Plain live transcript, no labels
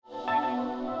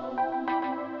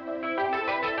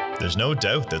There's no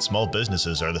doubt that small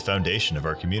businesses are the foundation of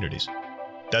our communities.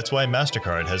 That's why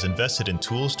MasterCard has invested in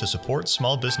tools to support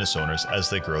small business owners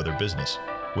as they grow their business.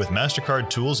 With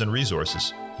MasterCard tools and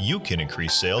resources, you can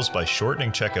increase sales by shortening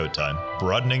checkout time,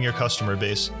 broadening your customer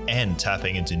base, and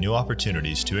tapping into new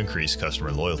opportunities to increase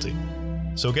customer loyalty.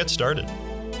 So get started.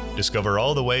 Discover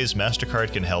all the ways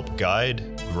MasterCard can help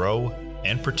guide, grow,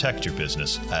 and protect your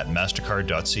business at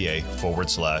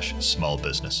mastercard.ca/small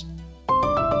business.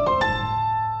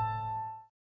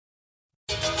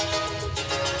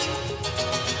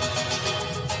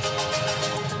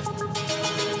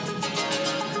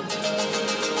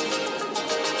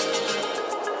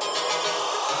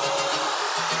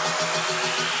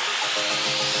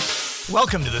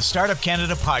 Welcome to the Startup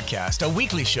Canada podcast, a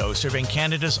weekly show serving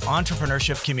Canada's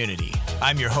entrepreneurship community.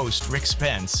 I'm your host, Rick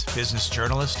Spence, business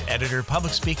journalist, editor,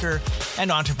 public speaker,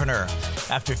 and entrepreneur.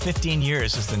 After 15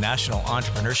 years as the national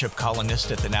entrepreneurship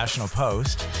columnist at the National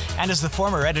Post, and as the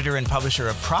former editor and publisher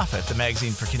of Profit, the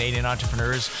magazine for Canadian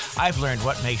entrepreneurs, I've learned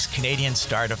what makes Canadian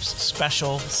startups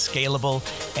special, scalable,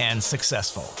 and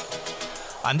successful.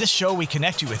 On this show, we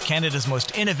connect you with Canada's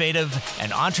most innovative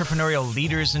and entrepreneurial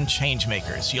leaders and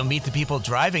changemakers. You'll meet the people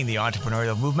driving the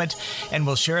entrepreneurial movement, and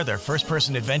we'll share their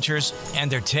first-person adventures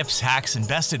and their tips, hacks, and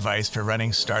best advice for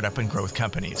running startup and growth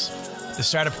companies. The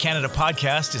Startup Canada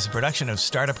podcast is a production of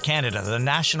Startup Canada, the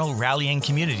national rallying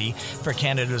community for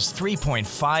Canada's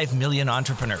 3.5 million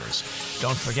entrepreneurs.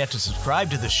 Don't forget to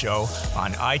subscribe to the show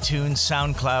on iTunes,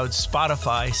 SoundCloud,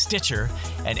 Spotify, Stitcher,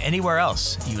 and anywhere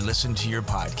else you listen to your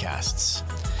podcasts.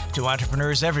 To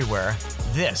entrepreneurs everywhere,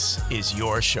 this is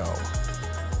your show.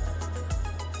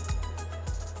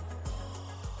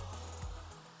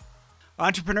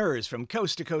 Entrepreneurs from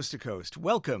coast to coast to coast,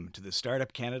 welcome to the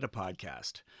Startup Canada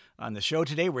podcast. On the show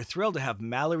today, we're thrilled to have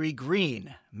Mallory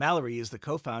Green. Mallory is the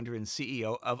co-founder and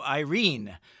CEO of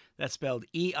Irene. That's spelled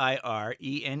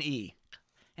E-I-R-E-N-E.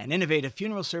 An innovative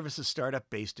funeral services startup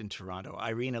based in Toronto.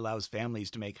 Irene allows families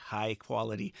to make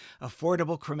high-quality,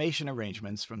 affordable cremation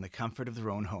arrangements from the comfort of their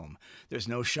own home. There's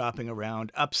no shopping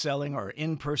around, upselling, or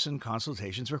in-person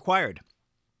consultations required.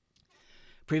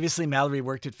 Previously, Mallory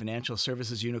worked at financial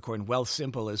services unicorn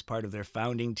Wealthsimple as part of their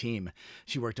founding team.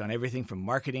 She worked on everything from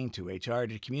marketing to HR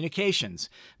to communications.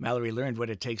 Mallory learned what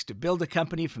it takes to build a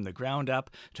company from the ground up,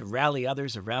 to rally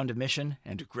others around a mission,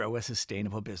 and to grow a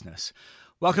sustainable business.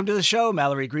 Welcome to the show,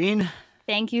 Mallory Green.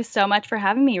 Thank you so much for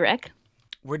having me, Rick.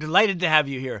 We're delighted to have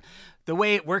you here. The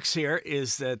way it works here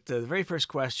is that the very first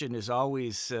question is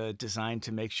always designed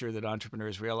to make sure that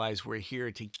entrepreneurs realize we're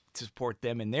here to support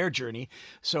them in their journey.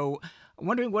 So I'm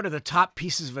wondering, what are the top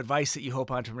pieces of advice that you hope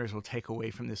entrepreneurs will take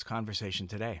away from this conversation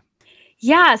today?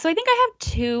 Yeah, so I think I have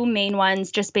two main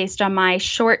ones just based on my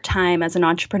short time as an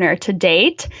entrepreneur to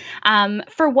date.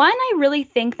 For one, I really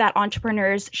think that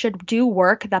entrepreneurs should do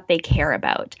work that they care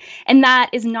about. And that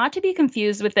is not to be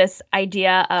confused with this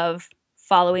idea of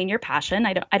following your passion.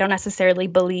 I don't necessarily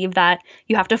believe that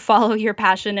you have to follow your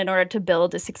passion in order to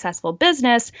build a successful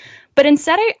business. But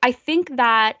instead, I think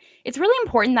that it's really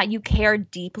important that you care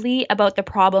deeply about the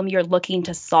problem you're looking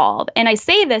to solve. And I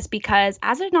say this because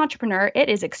as an entrepreneur, it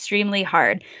is extremely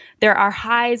hard. There are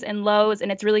highs and lows,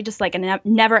 and it's really just like a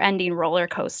never-ending roller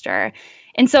coaster.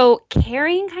 And so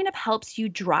caring kind of helps you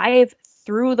drive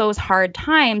through those hard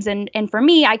times. And for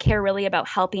me, I care really about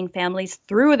helping families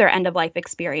through their end-of-life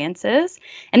experiences.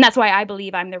 And that's why I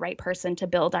believe I'm the right person to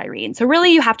build Irene. So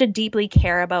really, you have to deeply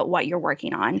care about what you're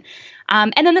working on.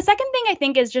 And then the second thing I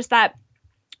think is just that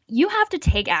you have to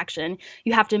take action.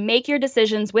 You have to make your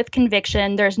decisions with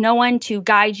conviction. There's no one to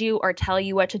guide you or tell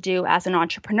you what to do as an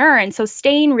entrepreneur. And so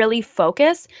staying really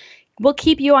focused will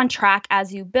keep you on track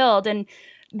as you build. And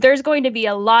there's going to be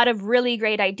a lot of really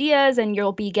great ideas and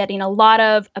you'll be getting a lot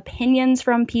of opinions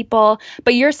from people,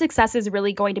 but your success is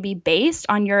really going to be based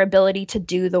on your ability to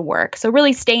do the work. So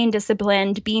really staying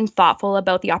disciplined, being thoughtful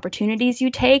about the opportunities you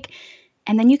take,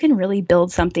 and then you can really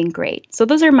build something great. So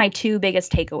those are my two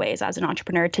biggest takeaways as an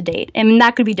entrepreneur to date. And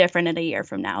that could be different in a year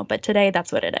from now, but today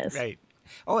that's what it is. Right.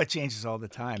 Oh, it changes all the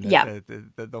time. Yeah.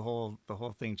 The whole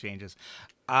thing changes.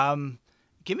 Can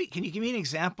you give me an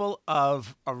example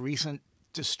of a recent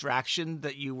distraction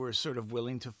that you were sort of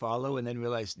willing to follow and then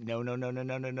realized, no,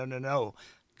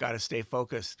 got to stay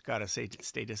focused, got to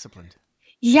stay disciplined?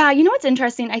 Yeah, you know what's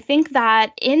interesting? I think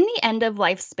that in the end of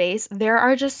life space, there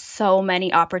are just so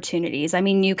many opportunities. I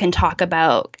mean, you can talk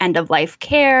about end of life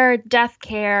care, death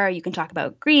care, you can talk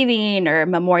about grieving or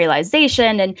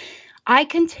memorialization. And I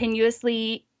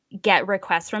continuously get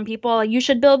requests from people, you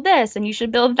should build this and you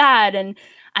should build that. And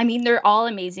I mean, they're all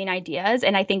amazing ideas.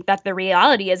 And I think that the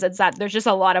reality is that there's just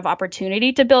a lot of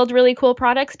opportunity to build really cool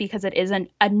products because it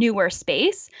isn't a newer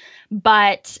space.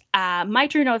 But my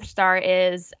true North Star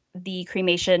is the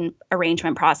cremation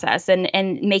arrangement process and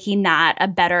making that a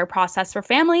better process for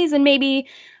families. And maybe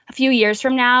a few years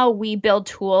from now, we build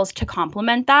tools to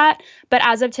complement that. But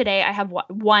as of today, I have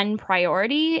one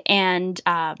priority, and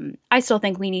I still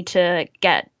think we need to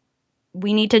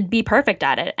be perfect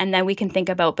at it, and then we can think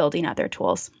about building other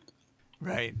tools.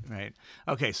 Right.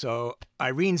 Okay, so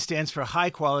IRENE stands for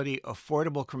High Quality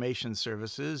Affordable Cremation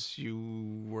Services. You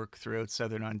work throughout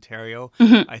Southern Ontario,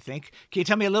 I think. Can you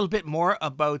tell me a little bit more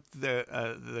about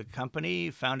the company,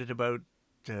 founded about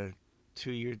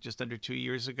just under 2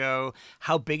 years ago?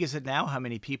 How big is it now? How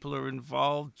many people are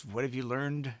involved? What have you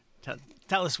learned?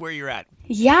 Tell us where you're at.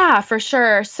 Yeah, for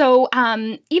sure. So,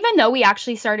 even though we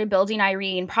actually started building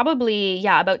IRENE probably,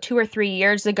 about 2 or 3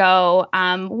 years ago,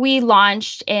 we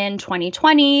launched in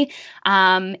 2020,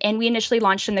 and we initially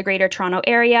launched in the Greater Toronto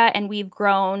Area, and we've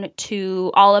grown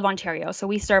to all of Ontario. So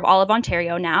we serve all of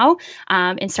Ontario now,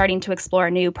 and starting to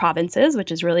explore new provinces,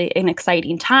 which is really an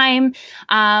exciting time.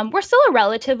 We're still a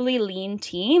relatively lean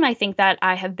team. I think that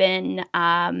I've been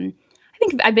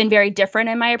very different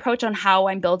in my approach on how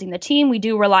I'm building the team. We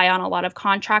do rely on a lot of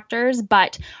contractors,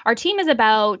 but our team is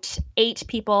about 8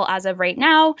 people as of right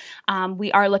now.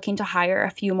 We are looking to hire a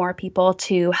few more people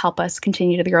to help us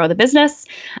continue to grow the business.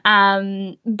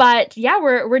 But yeah,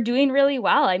 we're doing really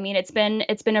well. I mean, it's been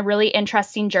a really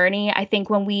interesting journey. I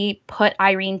think when we put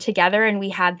IRENE together and we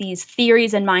had these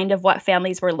theories in mind of what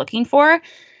families were looking for,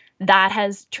 that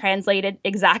has translated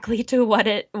exactly to what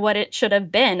it should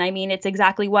have been. I mean, it's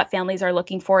exactly what families are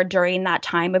looking for during that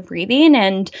time of grieving,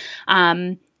 and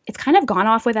it's kind of gone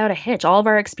off without a hitch. All of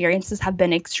our experiences have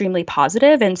been extremely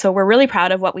positive, and so we're really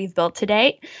proud of what we've built to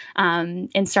date,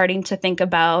 and starting to think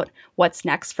about what's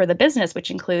next for the business, which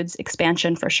includes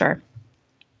expansion for sure.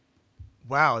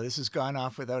 Wow, this has gone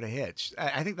off without a hitch.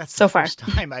 I think that's So the far. first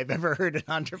time I've ever heard an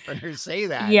entrepreneur say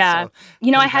that. Yeah. So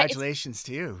congratulations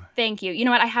to you. Thank you. You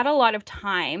know what? I had a lot of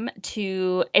time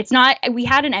we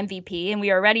had an MVP and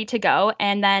we were ready to go.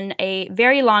 And then a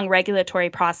very long regulatory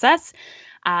process,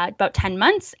 about 10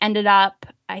 months, ended up,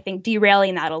 I think,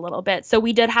 derailing that a little bit. So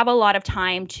we did have a lot of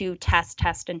time to test,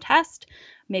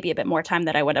 maybe a bit more time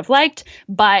than I would have liked.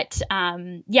 But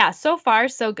so far,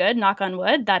 so good, knock on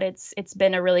wood, that it's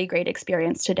been a really great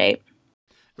experience to date.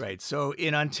 Right. So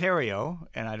in Ontario,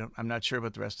 and I'm not sure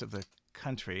about the rest of the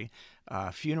country,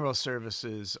 funeral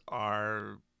services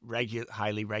are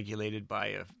highly regulated by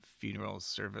a funeral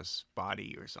service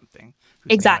body or something.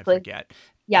 Exactly. I forget.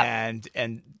 Yeah.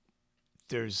 And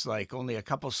there's like only a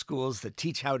couple schools that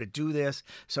teach how to do this.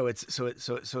 So it's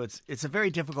a very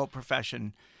difficult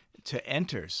profession to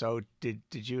enter. So did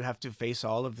you have to face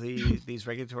all of these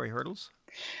regulatory hurdles?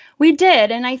 We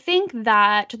did. And I think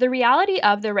that the reality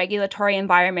of the regulatory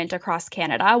environment across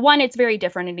Canada, one, it's very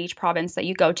different in each province that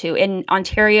you go to. In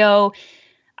Ontario,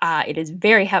 it is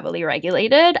very heavily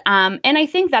regulated. And I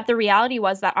think that the reality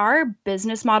was that our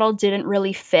business model didn't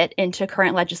really fit into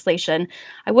current legislation.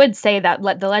 I would say that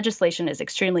the legislation is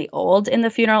extremely old in the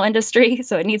funeral industry,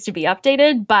 so it needs to be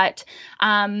updated. But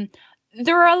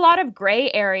there are a lot of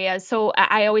gray areas. So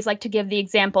I always like to give the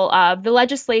example of the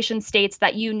legislation states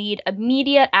that you need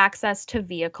immediate access to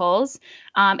vehicles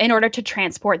in order to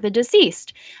transport the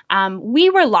deceased. We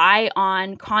rely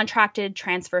on contracted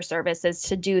transfer services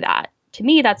to do that. To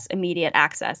me, that's immediate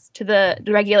access. To the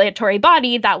regulatory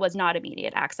body, that was not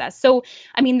immediate access. So,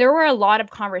 I mean, there were a lot of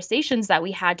conversations that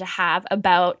we had to have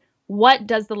about what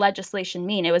does the legislation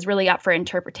mean? It was really up for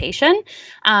interpretation.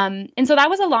 And so that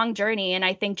was a long journey. And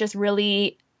I think just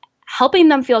really helping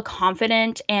them feel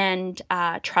confident and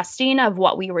trusting of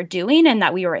what we were doing and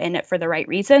that we were in it for the right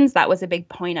reasons, that was a big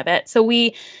point of it. So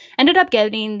we ended up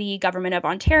getting the Government of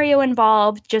Ontario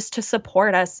involved just to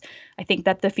support us. I think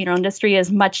that the funeral industry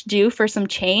is much due for some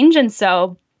change. And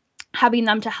so having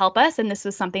them to help us, and this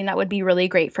was something that would be really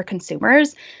great for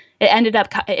consumers, it ended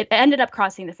up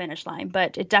crossing the finish line,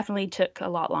 but it definitely took a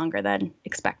lot longer than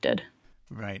expected.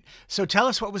 Right. So tell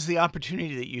us, what was the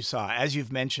opportunity that you saw? As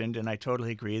you've mentioned, and I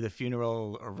totally agree, the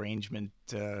funeral arrangement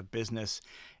business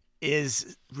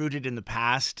is rooted in the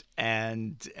past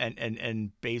and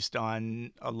based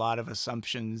on a lot of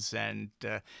assumptions and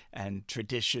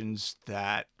traditions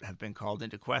that have been called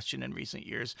into question in recent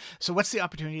years. So what's the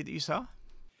opportunity that you saw?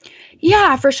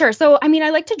 Yeah, for sure. So, I mean, I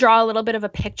like to draw a little bit of a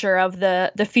picture of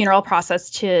the funeral process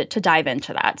to dive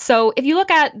into that. So, if you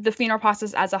look at the funeral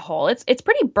process as a whole, it's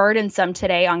pretty burdensome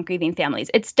today on grieving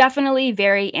families. It's definitely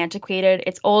very antiquated.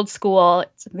 It's old school.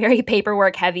 It's very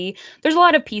paperwork heavy. There's a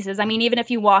lot of pieces. I mean, even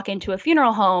if you walk into a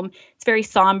funeral home, It's very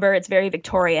somber. It's very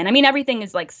Victorian. I mean, everything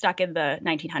is like stuck in the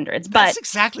 1900s. But that's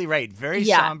exactly right. Very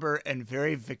somber and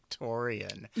very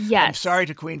Victorian. Yes. I'm sorry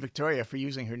to Queen Victoria for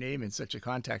using her name in such a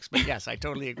context, but yes, I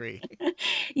totally agree.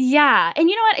 Yeah. And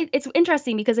you know what? It's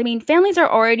interesting because, I mean, families are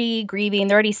already grieving.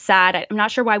 They're already sad. I'm not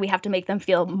sure why we have to make them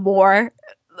feel more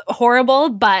horrible,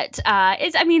 but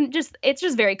it's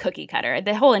just very cookie cutter.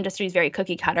 The whole industry is very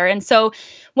cookie cutter. And so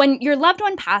when your loved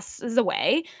one passes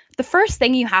away, the first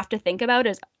thing you have to think about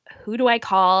is, who do I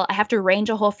call? I have to arrange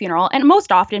a whole funeral. And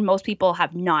most often, most people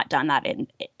have not done that.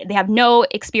 They have no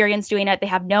experience doing it. They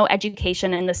have no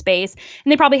education in the space.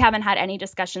 And they probably haven't had any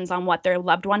discussions on what their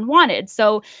loved one wanted.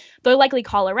 So they'll likely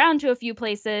call around to a few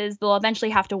places. They'll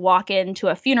eventually have to walk into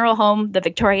a funeral home, the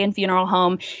Victorian funeral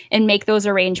home, and make those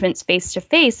arrangements face to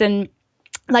face. And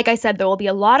like I said, there will be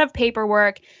a lot of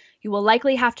paperwork. You will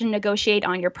likely have to negotiate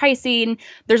on your pricing.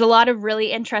 There's a lot of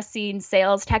really interesting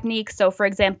sales techniques. So, for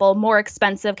example, more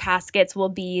expensive caskets will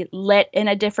be lit in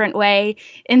a different way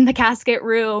in the casket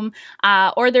room.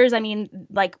 Or there's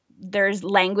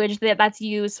language that's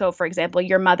used. So, for example,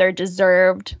 your mother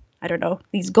deserved, I don't know,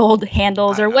 these gold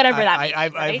handles or whatever that means,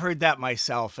 right? I've heard that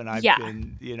myself, and I've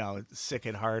been, sick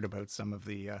at heart about some of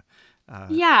the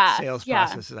sales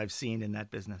processes I've seen in that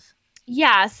business.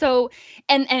 Yeah. So,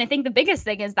 and I think the biggest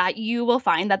thing is that you will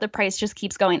find that the price just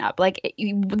keeps going up. Like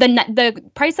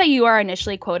the price that you are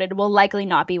initially quoted will likely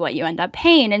not be what you end up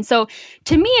paying. And so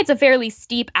to me, it's a fairly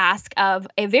steep ask of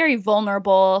a very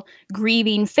vulnerable,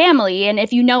 grieving family. And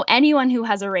if you know anyone who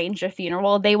has arranged a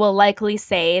funeral, they will likely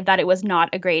say that it was not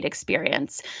a great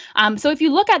experience. So if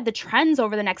you look at the trends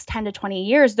over the next 10 to 20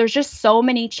 years, there's just so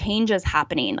many changes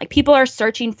happening. Like people are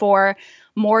searching for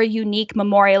more unique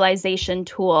memorialization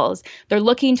tools. They're not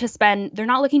looking to spend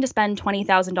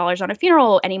 $20,000 on a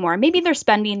funeral anymore. Maybe they're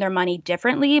spending their money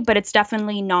differently, but it's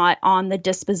definitely not on the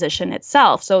disposition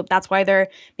itself. So that's why they're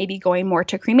maybe going more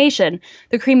to cremation.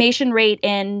 The cremation rate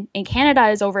in Canada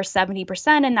is over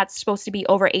 70%, and that's supposed to be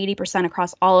over 80%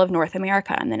 across all of North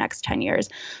America in the next 10 years.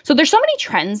 So there's so many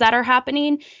trends that are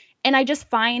happening. And I just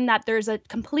find that there's a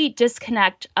complete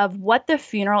disconnect of what the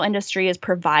funeral industry is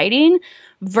providing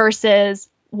versus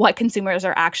what consumers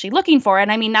are actually looking for.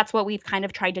 And I mean, that's what we've kind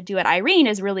of tried to do at Irene,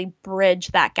 is really bridge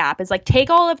that gap, is like take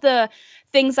all of the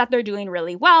things that they're doing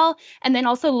really well, and then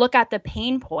also look at the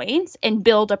pain points and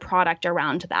build a product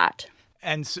around that.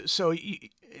 And so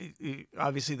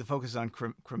obviously the focus is on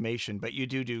cremation, but you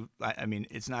do, I mean,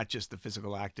 it's not just the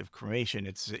physical act of cremation,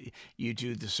 it's you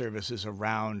do the services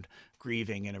around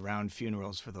grieving and around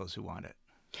funerals for those who want it.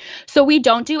 So we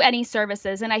don't do any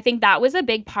services. And I think that was a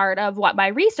big part of what my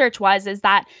research was, is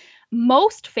that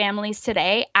most families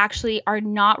today actually are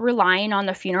not relying on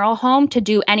the funeral home to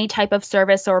do any type of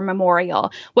service or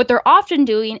memorial. What they're often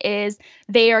doing is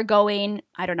they are going,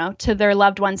 I don't know, to their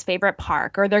loved one's favorite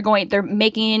park, or they're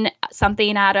making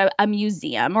something at a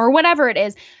museum or whatever it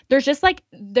is. There's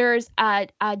a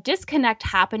disconnect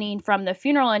happening from the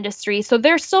funeral industry. So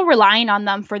they're still relying on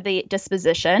them for the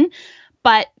disposition,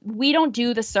 but we don't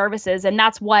do the services. And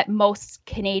that's what most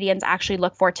Canadians actually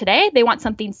look for today. They want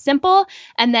something simple.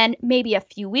 And then maybe a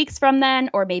few weeks from then,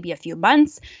 or maybe a few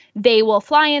months, they will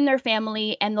fly in their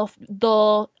family and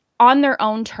they'll on their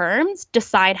own terms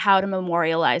decide how to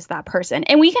memorialize that person.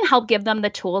 And we can help give them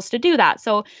the tools to do that.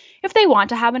 So if they want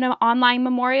to have an online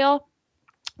memorial,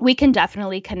 we can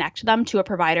definitely connect them to a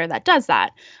provider that does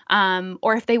that.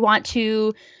 Or if they want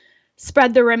to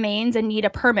spread the remains and need a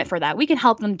permit for that, we can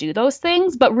help them do those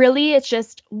things. But really, it's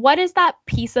just, what is that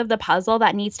piece of the puzzle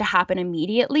that needs to happen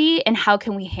immediately, and how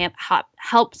can we help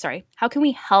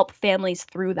families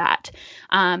through that?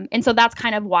 And so that's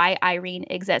kind of why Irene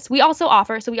exists. We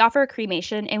offer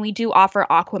cremation, and we do offer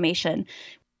aquamation.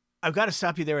 I've got to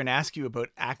stop you there and ask you about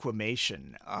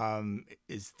aquamation.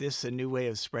 Is this a new way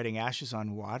of spreading ashes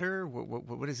on water?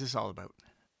 What is this all about?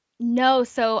 No,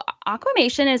 so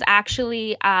aquamation is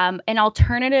actually an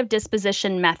alternative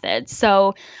disposition method.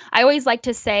 So I always like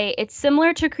to say it's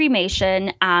similar to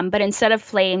cremation, but instead of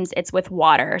flames, it's with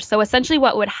water. So essentially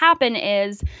what would happen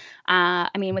is,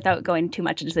 without going too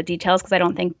much into the details, because I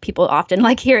don't think people often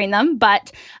like hearing them,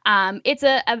 but it's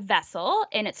a vessel,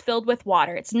 and it's filled with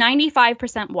water. It's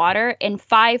 95% water and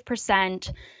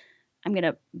 5%, I'm going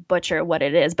to butcher what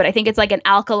it is, but I think it's like an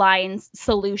alkaline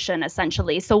solution,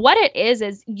 essentially. So what it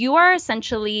is you are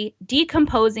essentially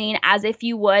decomposing as if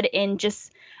you would in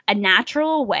just a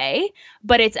natural way,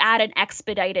 but it's at an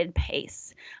expedited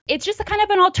pace. It's just a kind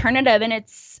of an alternative, and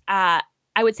it's, I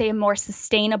would say, a more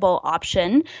sustainable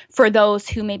option for those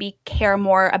who maybe care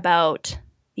more about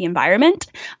the environment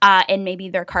and maybe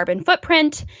their carbon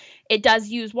footprint. It does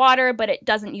use water, but it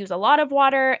doesn't use a lot of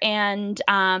water, and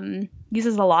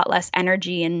uses a lot less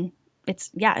energy and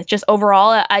it's just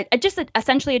overall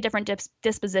essentially a different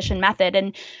disposition method.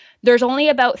 And there's only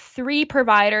about 3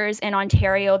 providers in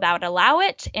Ontario that would allow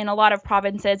it. In a lot of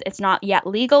provinces, it's not yet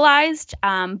legalized,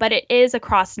 but it is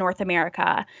across North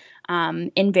America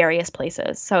in various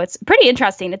places. So it's pretty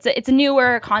interesting. It's a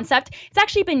newer concept. It's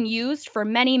actually been used for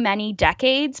many, many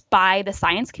decades by the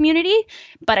science community,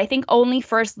 but I think only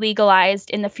first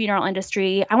legalized in the funeral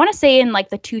industry, I want to say in like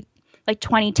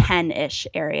 2010-ish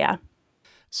area.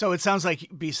 So it sounds like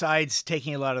besides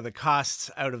taking a lot of the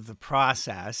costs out of the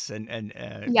process, and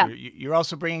Yeah. you're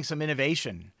also bringing some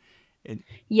innovation.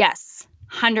 Yes,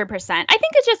 100%. I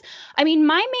think it's just, I mean,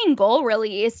 my main goal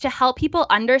really is to help people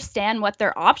understand what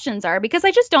their options are, because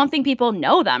I just don't think people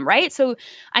know them, right? So,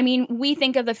 I mean, we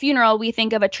think of the funeral, we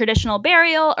think of a traditional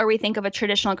burial, or we think of a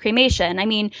traditional cremation. I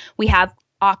mean, we have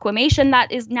aquamation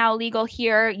that is now legal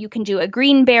here. You can do a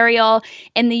green burial.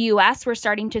 In the US, we're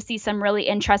starting to see some really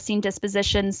interesting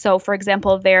dispositions. So, for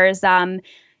example, there's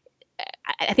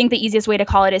I think the easiest way to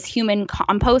call it is human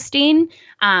composting.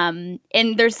 And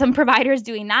there's some providers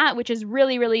doing that, which is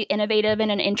really, really innovative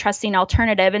and an interesting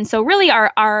alternative. And so really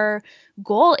our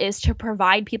goal is to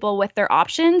provide people with their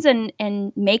options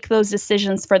and make those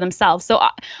decisions for themselves. So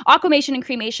aquamation and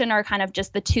cremation are kind of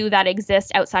just the 2 that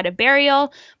exist outside of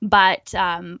burial, but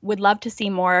would love to see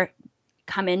more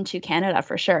come into Canada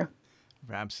for sure.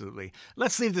 Absolutely.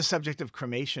 Let's leave the subject of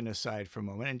cremation aside for a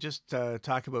moment and just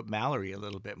talk about Mallory a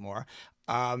little bit more.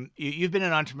 You've been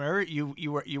an entrepreneur.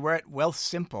 You were at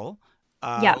Wealthsimple,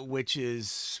 which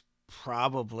is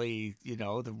probably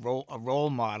a role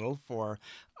model for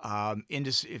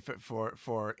industry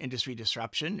for industry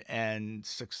disruption and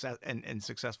success and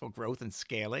successful growth and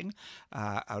scaling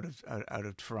out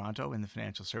of Toronto in the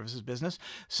financial services business.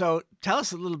 So tell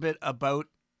us a little bit about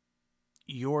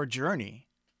your journey.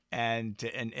 And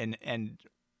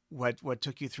what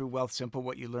took you through Wealthsimple,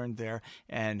 what you learned there,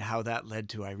 and how that led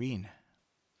to Irene.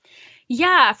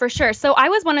 Yeah, for sure. So I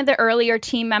was one of the earlier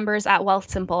team members at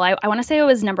Wealthsimple. I want to say it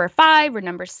was number 5 or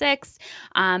number 6,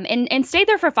 and stayed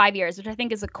there for 5 years, which I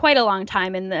think is quite a long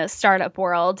time in the startup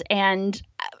world. And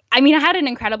I mean, I had an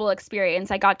incredible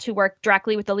experience. I got to work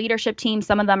directly with the leadership team.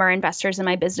 Some of them are investors in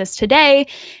my business today,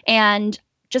 and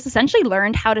just essentially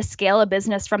learned how to scale a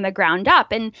business from the ground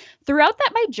up. And throughout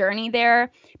my journey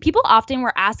there, people often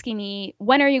were asking me,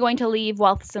 when are you going to leave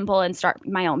Wealthsimple and start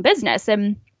my own business?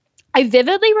 And I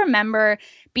vividly remember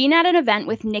being at an event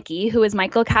with Nikki, who is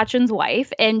Michael Catron's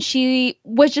wife, and she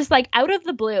was just like, out of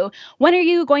the blue, when are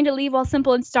you going to leave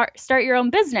Wealthsimple and start your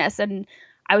own business? And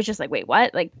I was just like, wait,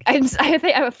 what? Like,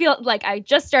 I feel like I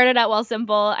just started at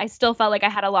Wealthsimple. I still felt like I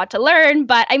had a lot to learn.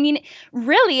 But I mean,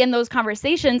 really, in those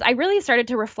conversations, I really started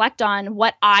to reflect on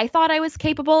what I thought I was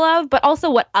capable of, but also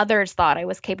what others thought I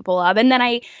was capable of. And then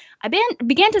I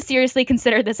began to seriously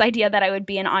consider this idea that I would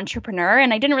be an entrepreneur.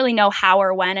 And I didn't really know how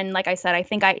or when. And like I said, I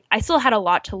think I still had a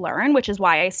lot to learn, which is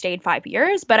why I stayed 5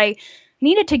 years. But I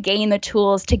needed to gain the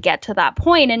tools to get to that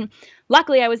point. And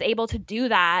luckily, I was able to do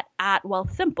that at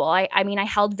Wealthsimple. I mean, I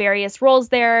held various roles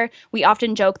there. We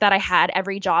often joke that I had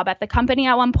every job at the company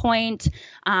at one point.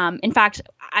 In fact,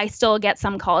 I still get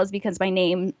some calls because my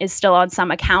name is still on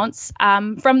some accounts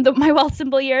from my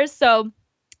Wealthsimple years. So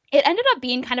it ended up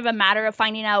being kind of a matter of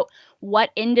finding out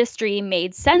what industry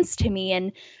made sense to me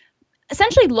and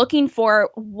essentially looking for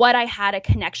what I had a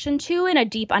connection to and a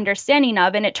deep understanding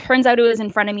of. And it turns out it was in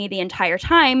front of me the entire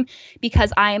time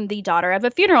because I am the daughter of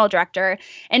a funeral director.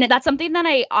 And that's something that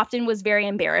I often was very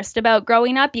embarrassed about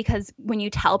growing up, because when you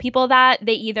tell people that,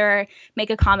 they either make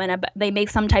a comment about, they make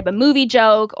some type of movie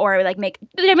joke, or like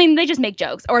they just make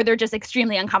jokes, or they're just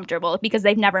extremely uncomfortable because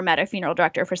they've never met a funeral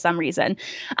director for some reason.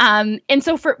 And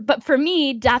so for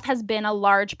me, death has been a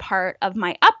large part of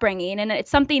my upbringing. And it's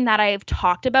something that I've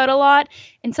talked about a lot,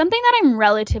 and something that I'm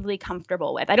relatively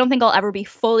comfortable with. I don't think I'll ever be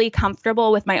fully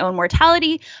comfortable with my own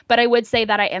mortality, but I would say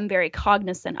that I am very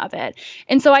cognizant of it.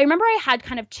 And so I remember I had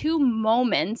kind of 2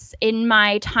 moments in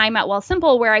my time at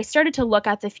Wealthsimple where I started to look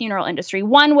at the funeral industry.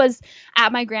 One was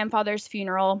at my grandfather's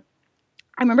funeral.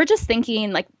 I remember just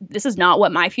thinking, like, this is not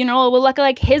what my funeral will look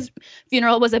like. His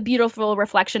funeral was a beautiful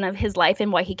reflection of his life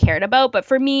and what he cared about. But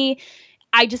for me,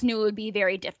 I just knew it would be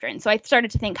very different. So I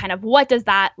started to think kind of, what does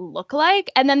that look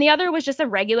like? And then the other was just a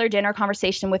regular dinner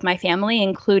conversation with my family,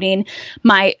 including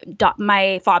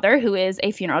my father, who is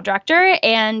a funeral director.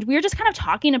 And we were just kind of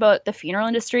talking about the funeral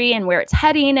industry and where it's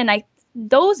heading. And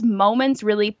those moments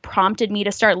really prompted me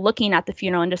to start looking at the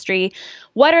funeral industry.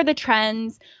 What are the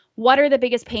trends? What are the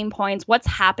biggest pain points? What's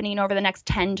happening over the next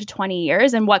 10 to 20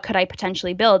 years? And what could I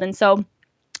potentially build? And so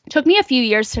took me a few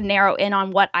years to narrow in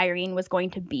on what Irene was going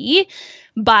to be,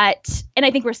 and I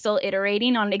think we're still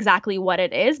iterating on exactly what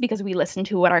it is because we listen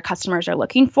to what our customers are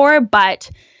looking for.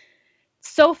 But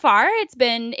so far, it's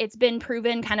been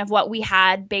proven kind of what we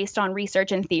had based on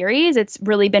research and theories. It's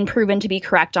really been proven to be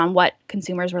correct on what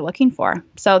consumers were looking for.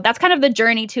 So that's kind of the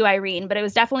journey to Irene, but it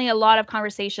was definitely a lot of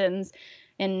conversations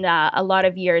and a lot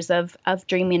of years of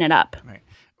dreaming it up. Right.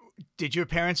 Did your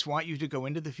parents want you to go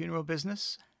into the funeral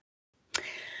business?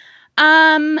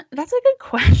 That's a good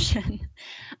question.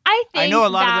 I know a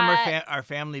lot of them are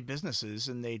family businesses,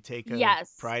 and they take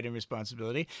yes. pride and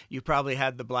responsibility. You probably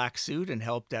had the black suit and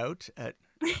helped out at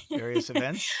various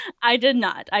events. I did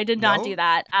not do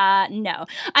that. No.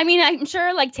 I mean, I'm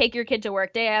sure like take your kid to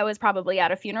work day, I was probably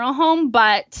at a funeral home,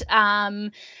 but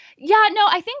yeah, no,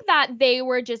 I think that they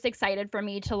were just excited for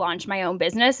me to launch my own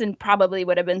business and probably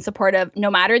would have been supportive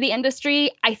no matter the industry.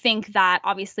 I think that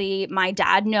obviously my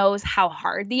dad knows how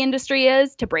hard the industry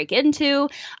is to break into.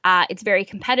 It's very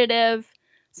competitive.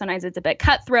 Sometimes it's a bit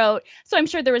cutthroat. So I'm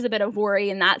sure there was a bit of worry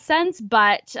in that sense,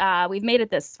 but we've made it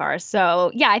this far.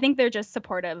 So yeah, I think they're just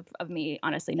supportive of me,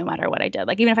 honestly, no matter what I did.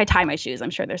 Like even if I tie my shoes,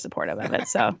 I'm sure they're supportive of it.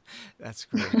 So that's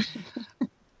great.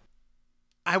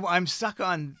 I'm stuck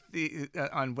on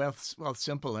on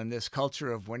Wealthsimple and this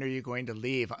culture of when are you going to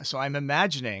leave. So I'm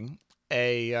imagining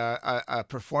a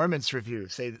performance review,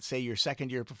 say your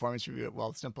second year performance review at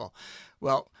Wealthsimple.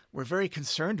 Well, we're very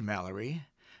concerned, Mallory.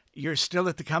 You're still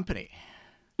at the company.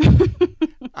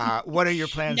 What are your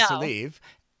plans to leave?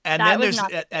 And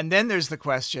then there's the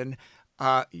question.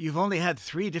 You've only had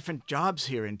 3 different jobs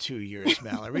here in 2 years,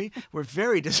 Mallory. We're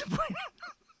very disappointed.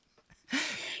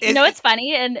 You know, it's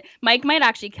funny, and Mike might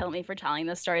actually kill me for telling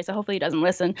this story, so hopefully he doesn't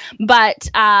listen. But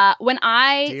when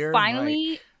I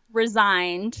finally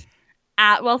resigned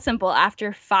at Wealthsimple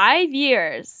after 5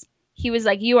 years, he was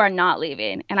like, "You are not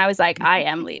leaving." And I was like, "I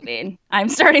am leaving. I'm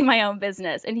starting my own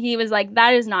business." And he was like,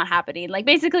 "That is not happening. Like,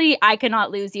 basically, I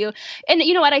cannot lose you." And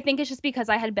you know what? I think it's just because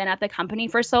I had been at the company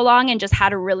for so long and just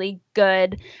had a really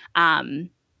good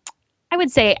I would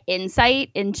say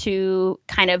insight into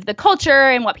kind of the culture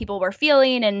and what people were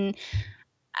feeling. And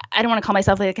I don't want to call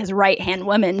myself like his right-hand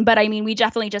woman, but I mean, we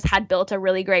definitely just had built a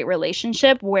really great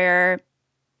relationship where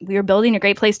we were building a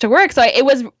great place to work. So it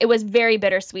was very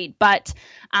bittersweet, but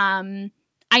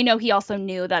I know he also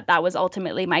knew that that was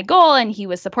ultimately my goal, and he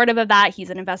was supportive of that. He's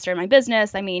an investor in my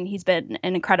business. I mean, he's been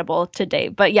incredible to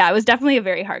date, but yeah, it was definitely a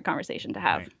very hard conversation to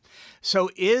have. Right. So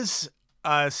is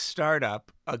a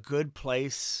startup a good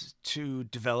place to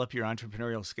develop your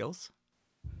entrepreneurial skills?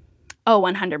 Oh,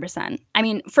 100%. I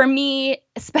mean, for me,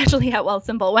 especially at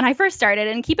Wealthsimple, when I first started,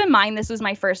 and keep in mind, this was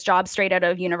my first job straight out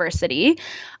of university,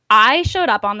 I showed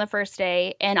up on the first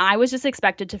day and I was just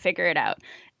expected to figure it out.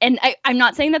 And I'm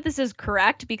not saying that this is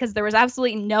correct because there was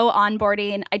absolutely no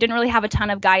onboarding. I didn't really have a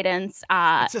ton of guidance.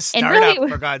 It's a startup,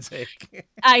 for God's sake.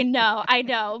 I know.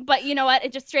 But you know what?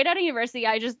 It just straight out of university,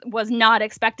 I just was not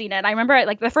expecting it. I remember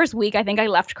like the first week, I think I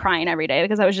left crying every day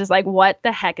because I was just like, what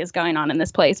the heck is going on in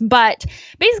this place? But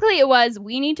basically it was,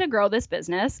 we need to grow this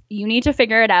business. You need to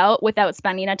figure it out without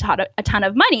spending a ton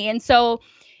of money. And so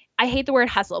I hate the word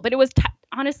hustle, but it was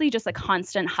honestly just a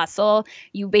constant hustle.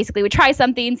 You basically would try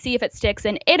something, see if it sticks,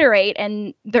 and iterate.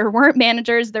 And there weren't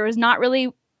managers. There was not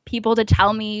really people to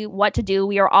tell me what to do.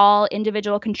 We are all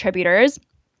individual contributors.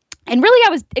 And really, I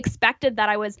was expected that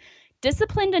I was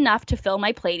disciplined enough to fill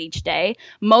my plate each day,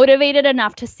 motivated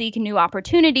enough to seek new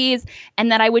opportunities, and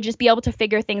that I would just be able to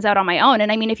figure things out on my own.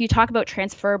 And I mean, if you talk about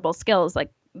transferable skills, like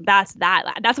that's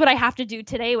what I have to do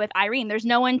today with Irene. There's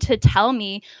no one to tell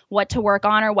me what to work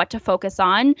on or what to focus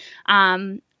on.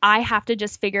 I have to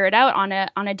just figure it out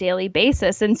on a daily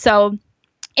basis. And so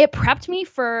it prepped me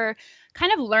for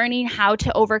kind of learning how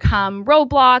to overcome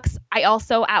roadblocks. I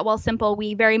also, at Wealthsimple,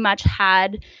 we very much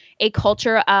had a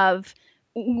culture of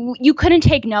you couldn't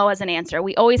take no as an answer.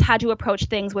 We always had to approach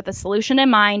things with a solution in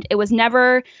mind. We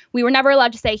were never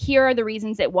allowed to say, here are the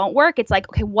reasons it won't work. It's like,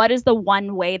 okay, what is the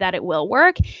one way that it will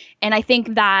work? And I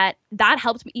think that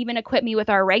helped me even equip me with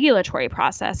our regulatory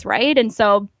process, right? And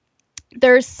so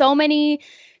there's so many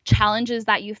challenges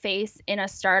that you face in a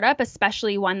startup,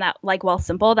 especially one that like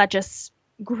Wealthsimple that just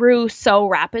grew so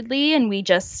rapidly, and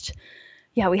it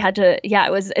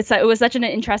was such an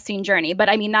interesting journey. But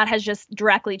I mean, that has just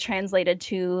directly translated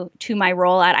to my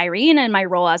role at Irene and my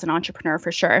role as an entrepreneur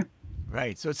for sure.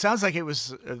 Right. So it sounds like it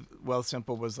was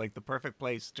Wealthsimple was like the perfect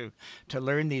place to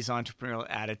learn these entrepreneurial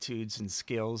attitudes and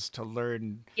skills, to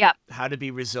learn Yep. how to be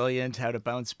resilient, how to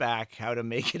bounce back, how to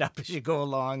make it up as you go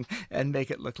along, and make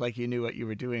it look like you knew what you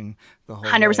were doing the whole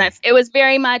 100%. way. It was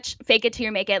very much fake it till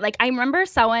you make it. Like I remember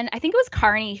someone, I think it was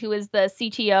Carney, who was the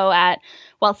CTO at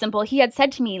Wealthsimple. He had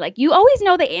said to me, like, you always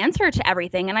know the answer to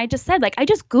everything. And I just said, like, I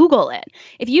just Google it.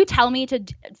 If you tell me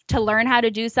to learn how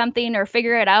to do something or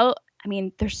figure it out, I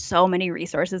mean, there's so many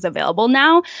resources available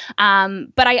now.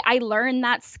 But I learned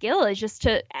that skill is just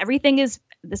everything is,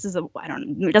 it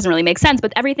doesn't really make sense,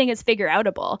 but everything is figure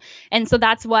outable. And so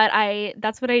that's what I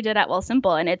did at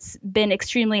Wealthsimple. And it's been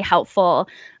extremely helpful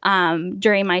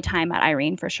during my time at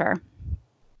Irene for sure.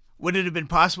 Would it have been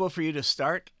possible for you to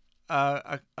start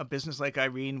a business like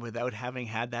Irene without having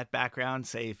had that background?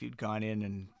 Say if you'd gone in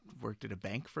and worked at a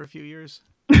bank for a few years?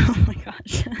 Oh my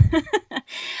gosh.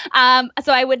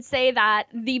 So I would say that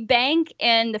the bank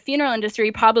and the funeral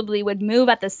industry probably would move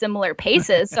at the similar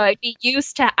paces. So I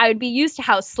would be used to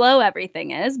how slow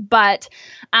everything is. But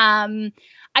I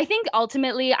think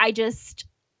ultimately I just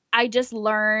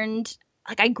learned,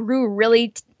 like I grew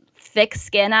really thick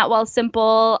skin at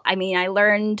Wealthsimple. I mean, I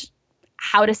learned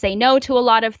how to say no to a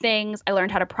lot of things. I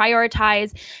learned how to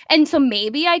prioritize. And so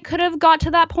maybe I could have got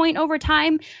to that point over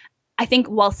time. I think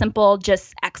Wealthsimple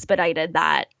just expedited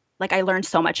that. Like I learned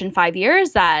so much in 5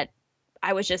 years that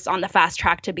I was just on the fast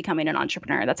track to becoming an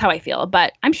entrepreneur. That's how I feel.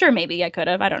 But I'm sure maybe I could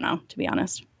have. I don't know, to be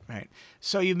honest. Right.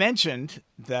 So you mentioned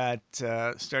that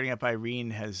starting up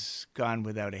Irene has gone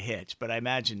without a hitch, but I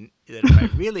imagine that if I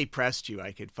really pressed you,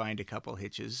 I could find a couple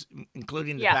hitches,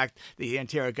 including the fact that the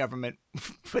Ontario government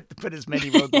put as many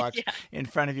roadblocks in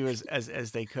front of you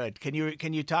as they could. Can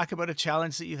you talk about a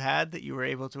challenge that you had that you were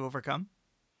able to overcome?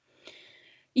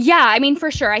 Yeah, I mean,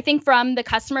 for sure. I think from the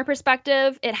customer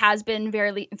perspective, it has been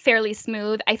fairly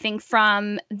smooth. I think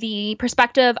from the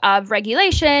perspective of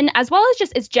regulation, as well as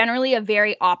just it's generally a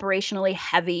very operationally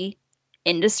heavy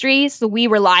industry. So we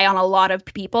rely on a lot of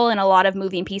people and a lot of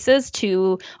moving pieces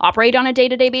to operate on a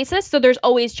day-to-day basis. So there's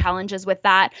always challenges with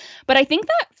that. But I think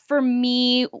that for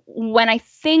me, when I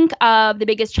think of the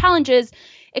biggest challenges,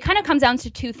 it kind of comes down to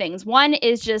two things. One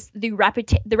is just the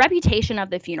reputation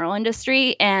of the funeral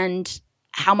industry and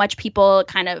how much people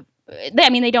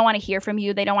they don't want to hear from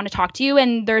you. They don't want to talk to you.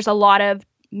 And there's a lot of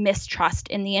mistrust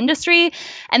in the industry.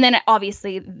 And then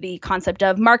obviously the concept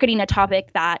of marketing a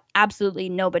topic that absolutely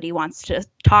nobody wants to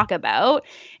talk about.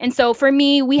 And so for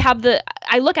me,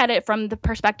 I look at it from the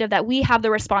perspective that we have the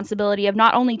responsibility of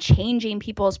not only changing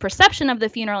people's perception of the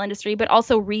funeral industry, but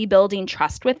also rebuilding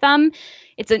trust with them.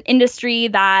 It's an industry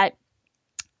that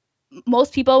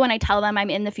most people, when I tell them I'm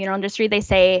in the funeral industry, they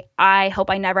say, I hope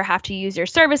I never have to use your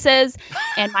services.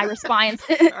 And my response...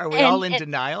 Are we all in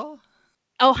denial?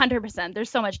 Oh, 100%. There's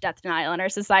so much death denial in our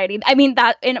society. I mean,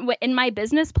 that in my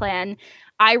business plan,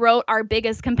 I wrote our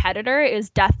biggest competitor is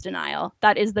death denial.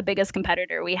 That is the biggest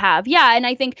competitor we have. Yeah. And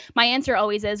I think my answer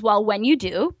always is, well, when you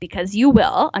do, because you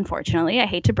will, unfortunately, I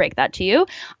hate to break that to you,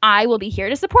 I will be here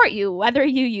to support you, whether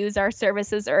you use our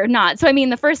services or not. So, I mean,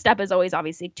 the first step is always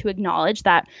obviously to acknowledge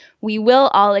that we will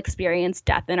all experience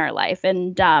death in our life.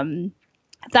 And,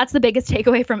 if that's the biggest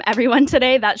takeaway from everyone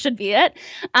today, that should be it.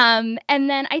 And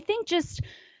then I think just,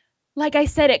 like I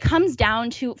said, it comes down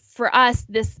to, for us,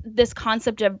 this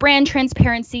concept of brand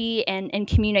transparency and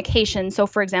communication. So,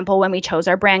 for example, when we chose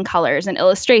our brand colors and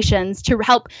illustrations to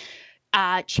help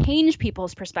change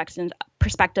people's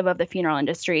perspective of the funeral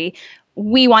industry,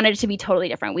 we wanted it to be totally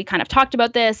different. We kind of talked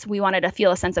about this. We wanted to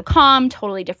feel a sense of calm,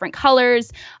 totally different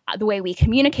colors. The way we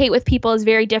communicate with people is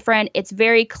very different. It's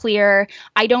very clear.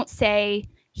 I don't say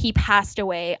he passed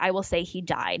away. I will say he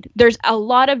died. There's a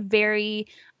lot of very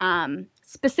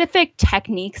specific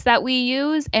techniques that we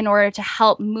use in order to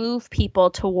help move people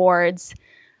towards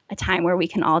a time where we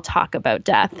can all talk about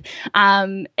death.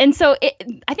 And so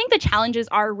I think the challenges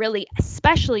are really,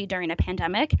 especially during a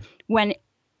pandemic, when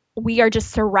we are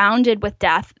just surrounded with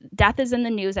death. Death is in the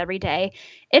news every day.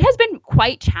 It has been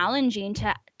quite challenging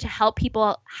to help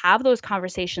people have those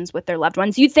conversations with their loved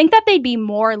ones. You'd think that they'd be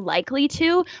more likely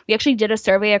to. We actually did a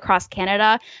survey across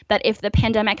Canada that if the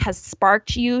pandemic has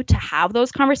sparked you to have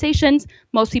those conversations,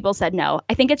 most people said no.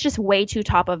 I think it's just way too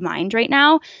top of mind right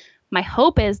now. My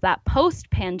hope is that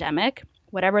post-pandemic,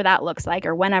 whatever that looks like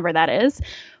or whenever that is,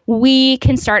 we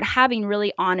can start having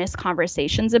really honest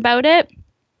conversations about it.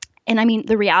 And I mean,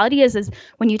 the reality is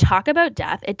when you talk about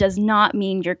death, it does not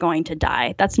mean you're going to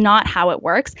die. That's not how it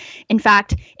works. In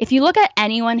fact, if you look at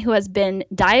anyone who has been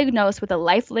diagnosed with a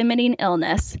life-limiting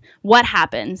illness, what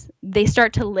happens? They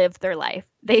start to live their life.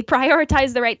 They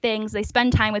prioritize the right things. They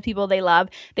spend time with people they love.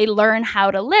 They learn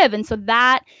how to live. And so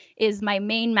that is my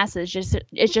main message.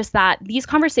 It's just that these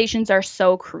conversations are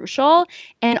so crucial,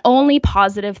 and only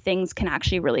positive things can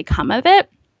actually really come of it.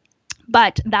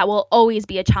 But that will always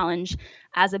be a challenge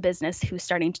as a business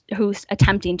who's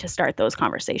attempting to start those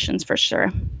conversations, for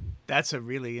sure. That's a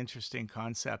really interesting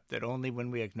concept, that only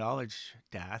when we acknowledge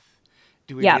death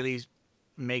do we really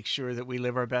make sure that we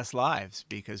live our best lives,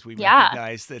 because we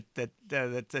recognize that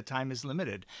the time is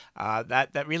limited.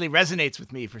 That really resonates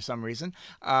with me for some reason.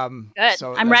 Good.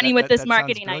 So I'm running with this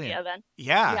marketing idea then.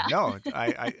 Yeah. No,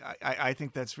 I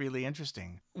think that's really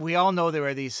interesting. We all know there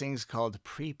are these things called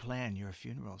pre-plan your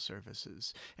funeral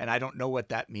services, and I don't know what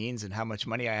that means and how much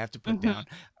money I have to put down.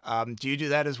 Do you do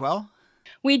that as well?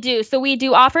 We do. So we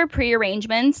do offer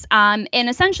pre-arrangements. And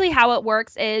essentially how it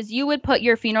works is you would put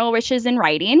your funeral wishes in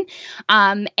writing,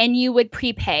 and you would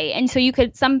prepay. And so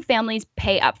some families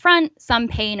pay upfront, some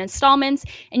pay in installments,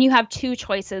 and you have two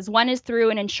choices. One is through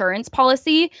an insurance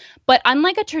policy, but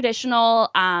unlike a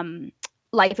traditional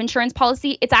life insurance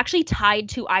policy, it's actually tied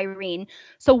to Irene.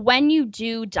 So when you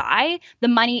do die, the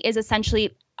money is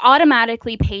essentially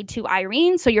automatically paid to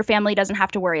Irene, so your family doesn't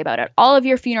have to worry about it. All of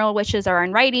your funeral wishes are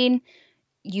in writing.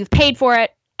 You've paid for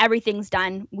it. Everything's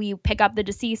done. We pick up the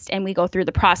deceased and we go through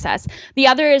the process. The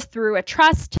other is through a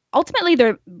trust. Ultimately,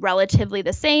 they're relatively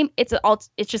the same. It's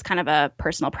just kind of a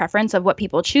personal preference of what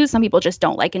people choose. Some people just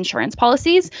don't like insurance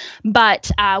policies,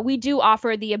 but we do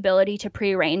offer the ability to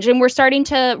pre-arrange, and we're starting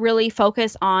to really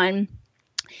focus on,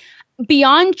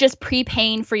 beyond just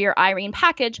prepaying for your Irene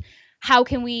package, how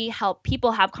can we help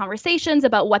people have conversations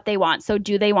about what they want? So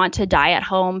do they want to die at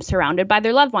home surrounded by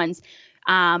their loved ones?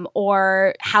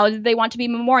 Or how do they want to be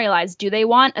memorialized? Do they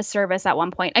want a service at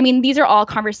one point? I mean, these are all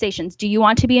conversations. Do you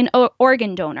want to be an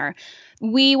organ donor?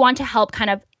 We want to help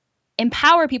kind of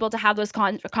empower people to have those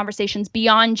conversations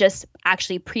beyond just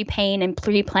actually prepaying and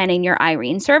pre-planning your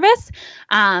Irene service.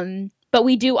 But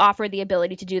we do offer the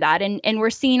ability to do that. And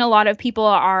we're seeing a lot of people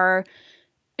are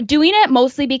doing it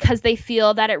mostly because they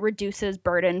feel that it reduces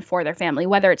burden for their family,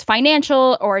 whether it's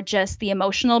financial or just the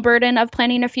emotional burden of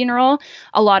planning a funeral.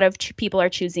 A lot of people are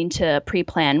choosing to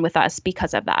pre-plan with us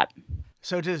because of that.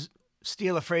 So to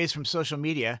steal a phrase from social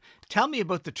media, tell me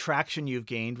about the traction you've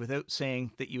gained without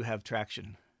saying that you have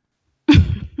traction. Oh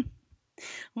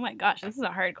my gosh, this is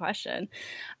a hard question.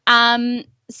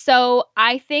 So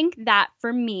I think that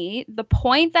for me, the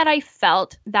point that I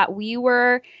felt that we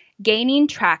were gaining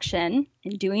traction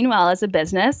and doing well as a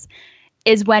business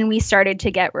is when we started to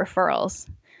get referrals.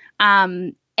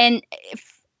 And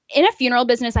if, in a funeral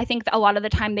business, I think that a lot of the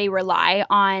time they rely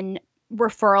on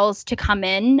referrals to come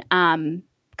in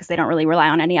because they don't really rely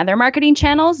on any other marketing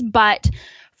channels. But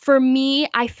for me,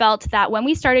 I felt that when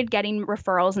we started getting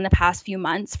referrals in the past few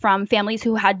months from families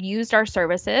who had used our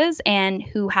services and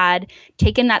who had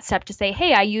taken that step to say,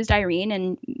 hey, I used Irene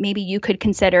and maybe you could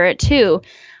consider it too,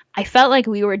 I felt like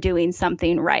we were doing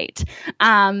something right.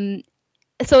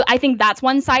 So I think that's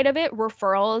one side of it.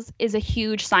 Referrals is a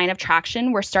huge sign of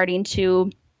traction. We're starting to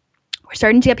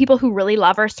get people who really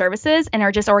love our services and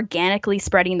are just organically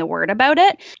spreading the word about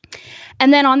it.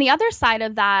 And then on the other side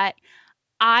of that,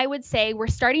 I would say we're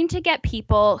starting to get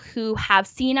people who have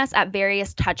seen us at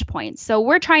various touch points. So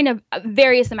we're trying a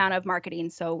various amount of marketing.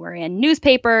 So we're in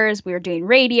newspapers, we're doing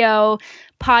radio,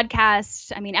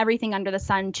 podcasts, everything under the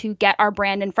sun to get our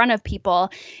brand in front of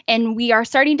people. And we are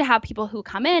starting to have people who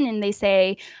come in and they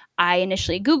say, I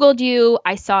initially Googled you,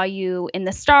 I saw you in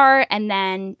the Star, and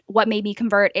then what made me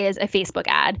convert is a Facebook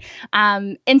ad.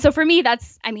 And so for me,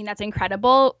 that's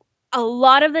incredible. A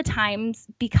lot of the times,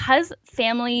 because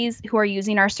families who are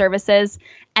using our services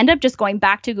end up just going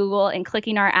back to Google and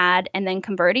clicking our ad and then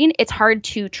converting, it's hard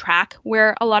to track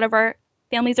where a lot of our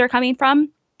families are coming from,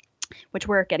 which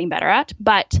we're getting better at.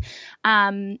 But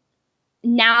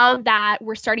now that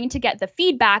we're starting to get the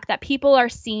feedback that people are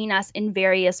seeing us in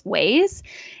various ways,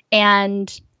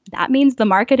 and that means the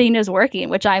marketing is working,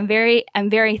 which I'm very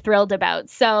thrilled about.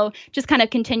 So just kind of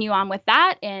continue on with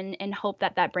that and hope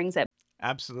that brings it.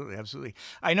 Absolutely. Absolutely.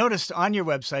 I noticed on your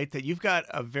website that you've got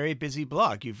a very busy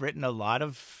blog. You've written a lot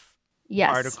of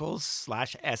articles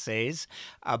 / essays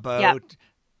about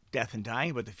death and dying,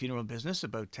 about the funeral business,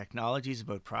 about technologies,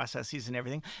 about processes and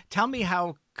everything. Tell me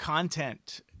how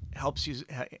content helps you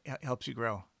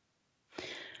grow.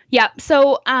 Yeah.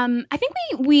 So I think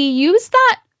we use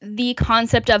the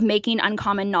concept of making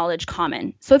uncommon knowledge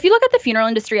common. So if you look at the funeral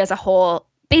industry as a whole,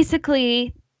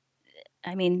 basically,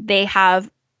 they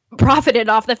have profited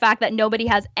off the fact that nobody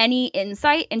has any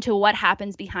insight into what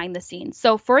happens behind the scenes.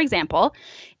 So, for example,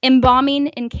 embalming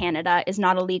in Canada is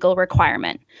not a legal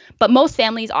requirement, but most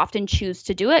families often choose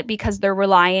to do it because they're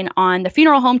relying on the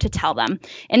funeral home to tell them.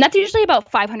 And that's usually about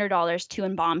 $500 to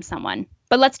embalm someone.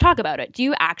 But let's talk about it. Do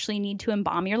you actually need to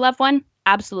embalm your loved one?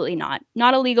 Absolutely not.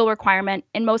 Not a legal requirement.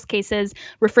 In most cases,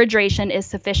 refrigeration is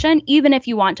sufficient, even if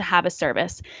you want to have a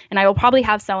service. And I will probably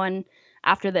have someone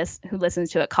after this who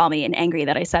listens to it call me and angry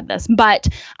that I said this. But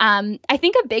I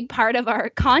think a big part of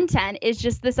our content is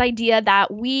just this idea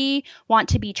that we want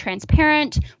to be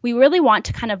transparent. We really want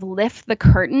to kind of lift the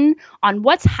curtain on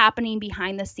what's happening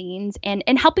behind the scenes and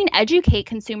helping educate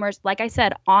consumers, like I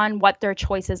said, on what their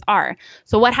choices are.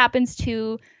 So what happens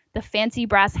to the fancy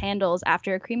brass handles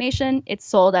after a cremation? It's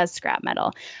sold as scrap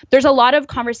metal. There's a lot of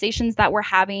conversations that we're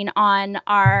having on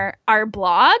our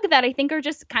blog that I think are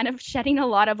just kind of shedding a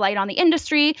lot of light on the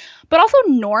industry, but also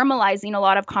normalizing a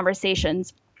lot of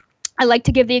conversations. I like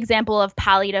to give the example of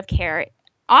palliative care.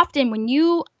 Often when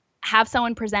you have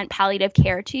someone present palliative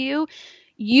care to you,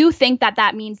 you think that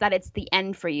that means that it's the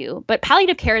end for you. But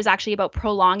palliative care is actually about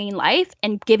prolonging life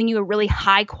and giving you a really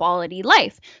high quality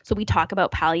life. So we talk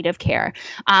about palliative care.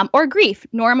 Or grief,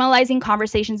 normalizing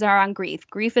conversations around grief.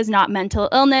 Grief is not mental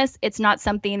illness. It's not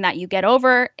something that you get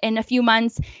over in a few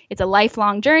months. It's a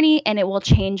lifelong journey and it will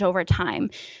change over time.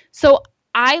 So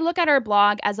I look at our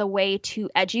blog as a way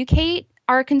to educate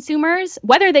our consumers,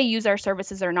 whether they use our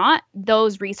services or not.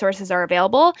 Those resources are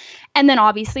available. And then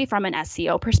obviously from an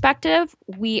SEO perspective,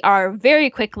 we are very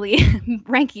quickly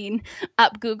ranking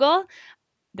up Google.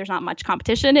 There's not much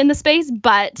competition in the space,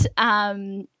 but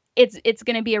it's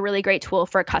going to be a really great tool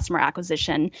for customer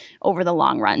acquisition over the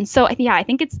long run. So yeah, I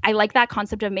think I like that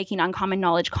concept of making uncommon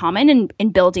knowledge common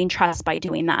and building trust by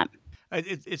doing that.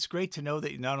 It's great to know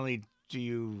that not only do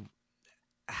you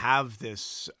have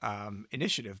this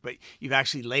initiative, but you've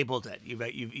actually labeled it.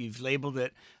 You've labeled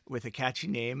it with a catchy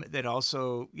name that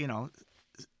also,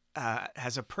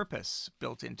 has a purpose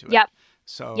built into it. Yep.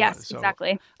 So yes,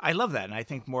 exactly. I love that, and I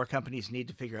think more companies need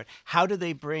to figure out how do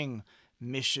they bring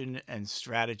mission and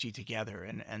strategy together,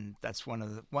 and that's one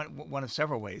of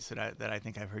several ways that I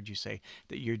think I've heard you say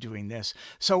that you're doing this.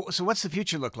 So what's the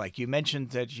future look like? You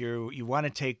mentioned that you want to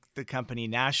take the company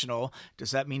national. Does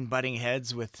that mean butting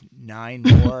heads with 9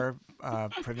 more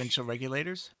provincial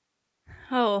regulators?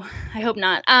 Oh, I hope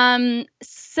not.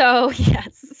 So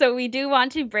yes, so we do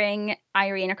want to bring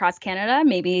Irene across Canada,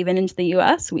 maybe even into the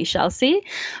US. We shall see.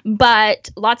 But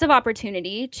lots of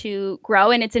opportunity to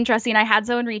grow. And it's interesting. I had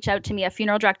someone reach out to me, a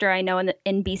funeral director I know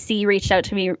in BC reached out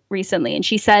to me recently. And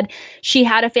she said she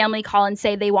had a family call and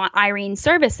say they want Irene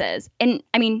services. And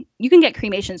I mean, you can get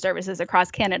cremation services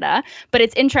across Canada, but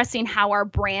it's interesting how our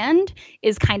brand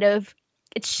is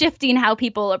it's shifting how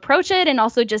people approach it, and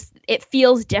also just it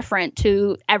feels different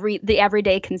to the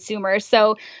everyday consumer.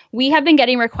 So we have been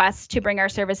getting requests to bring our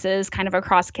services kind of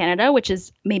across Canada, which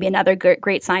is maybe another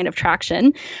great sign of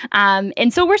traction.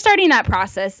 And so we're starting that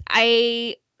process.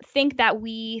 I think that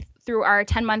through our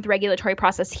 10-month regulatory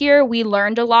process here, we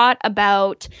learned a lot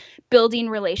about building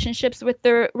relationships with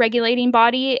the regulating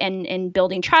body and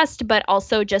building trust, but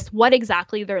also just what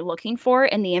exactly they're looking for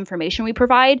in the information we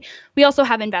provide. We also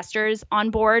have investors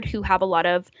on board who have a lot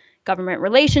of government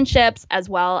relationships, as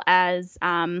well as,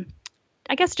 I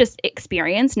guess, just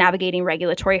experience navigating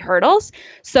regulatory hurdles.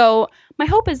 So my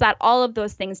hope is that all of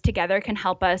those things together can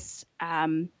help us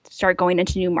start going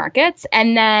into new markets.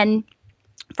 And then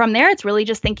from there, it's really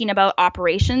just thinking about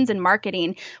operations and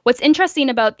marketing. What's interesting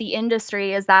about the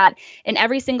industry is that in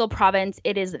every single province,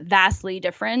 it is vastly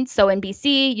different. So in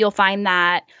BC, you'll find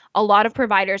that a lot of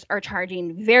providers are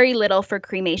charging very little for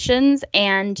cremations,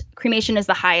 and cremation is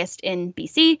the highest in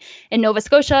BC. In Nova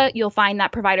Scotia, you'll find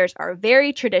that providers are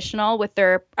very traditional with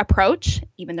their approach,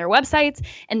 even their websites,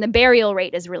 and the burial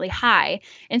rate is really high.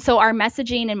 And so our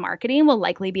messaging and marketing will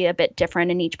likely be a bit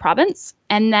different in each province.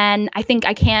 And then I think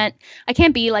I can't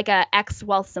be like a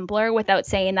ex-Wealth Simpler without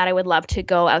saying that I would love to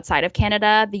go outside of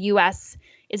Canada. The US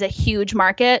is a huge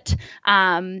market.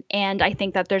 And I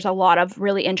think that there's a lot of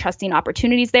really interesting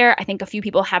opportunities there. I think a few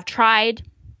people have tried,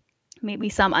 maybe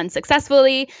some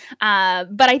unsuccessfully,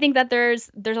 but I think that there's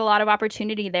a lot of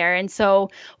opportunity there. And so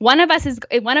one of us is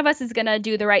going to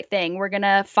do the right thing. We're going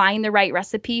to find the right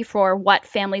recipe for what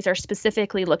families are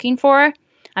specifically looking for.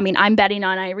 I mean, I'm betting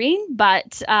on Irene,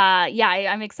 but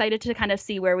I'm excited to kind of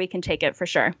see where we can take it for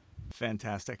sure.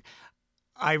 Fantastic.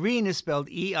 Irene is spelled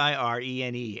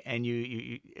Eirene,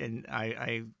 and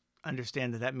I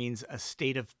understand that means a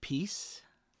state of peace.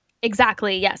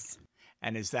 Exactly. Yes.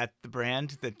 And is that the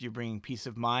brand that you're bringing peace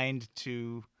of mind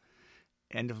to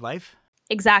end of life?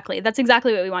 Exactly. That's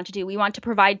exactly what we want to do. We want to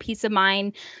provide peace of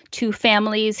mind to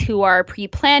families who are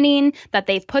pre-planning, that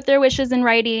they've put their wishes in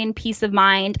writing, peace of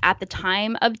mind at the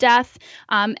time of death,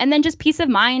 and then just peace of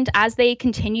mind as they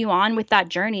continue on with that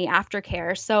journey after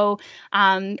care. So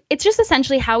it's just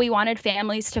essentially how we wanted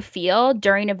families to feel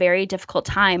during a very difficult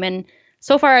time. And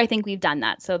so far, I think we've done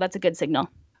that. So that's a good signal.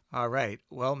 All right.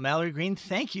 Well, Mallory Green,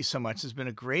 thank you so much. It's been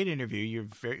a great interview. You're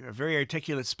a very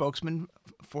articulate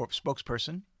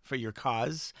spokesperson for your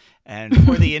cause and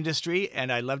for the industry.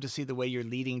 And I love to see the way you're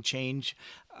leading change,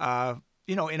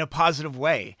 in a positive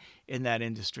way in that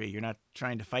industry. You're not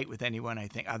trying to fight with anyone, I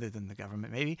think, other than the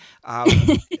government, maybe.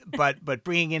 But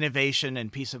bringing innovation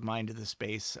and peace of mind to the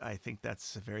space, I think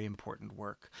that's a very important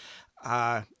work.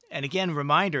 And again,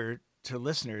 reminder to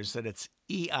listeners that it's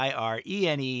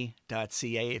EIRENE.ca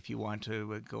if you want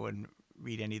to go and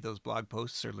read any of those blog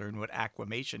posts or learn what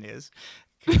aquamation is,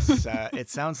 because it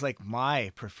sounds like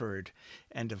my preferred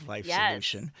end-of-life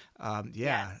solution.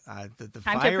 The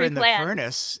fire in the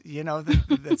furnace,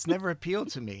 that's never appealed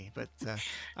to me, but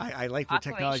I like where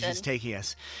technology is taking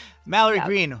us. Mallory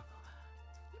Green,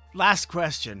 last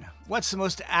question. What's the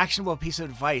most actionable piece of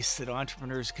advice that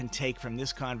entrepreneurs can take from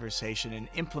this conversation and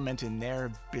implement in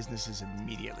their businesses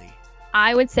immediately?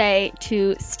 I would say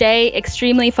to stay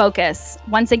extremely focused.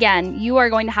 Once again, you are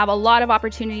going to have a lot of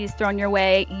opportunities thrown your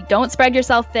way. You don't spread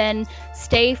yourself thin.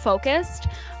 Stay focused.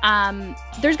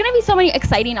 There's going to be so many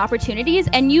exciting opportunities,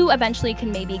 and you eventually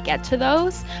can maybe get to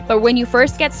those. But when you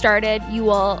first get started, you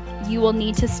will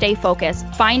need to stay focused.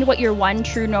 Find what your one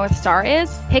true North Star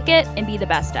is, pick it, and be the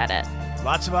best at it.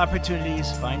 Lots of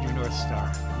opportunities. Find your North Star.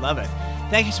 Love it.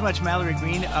 Thank you so much, Mallory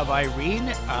Green of Irene.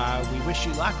 We wish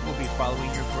you luck. We'll be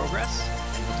following your progress,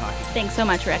 and we'll talk again. Thanks so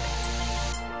much, Rick.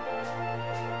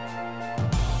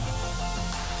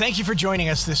 Thank you for joining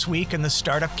us this week in the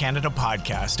Startup Canada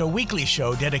podcast, a weekly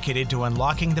show dedicated to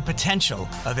unlocking the potential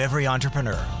of every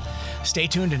entrepreneur. Stay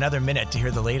tuned another minute to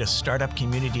hear the latest startup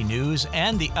community news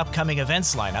and the upcoming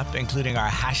events lineup, including our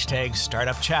hashtag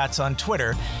Startup Chats on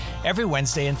Twitter every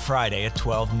Wednesday and Friday at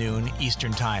 12 noon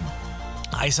Eastern Time.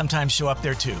 I sometimes show up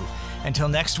there too. Until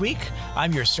next week,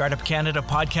 I'm your Startup Canada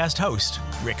podcast host,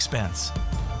 Rick Spence.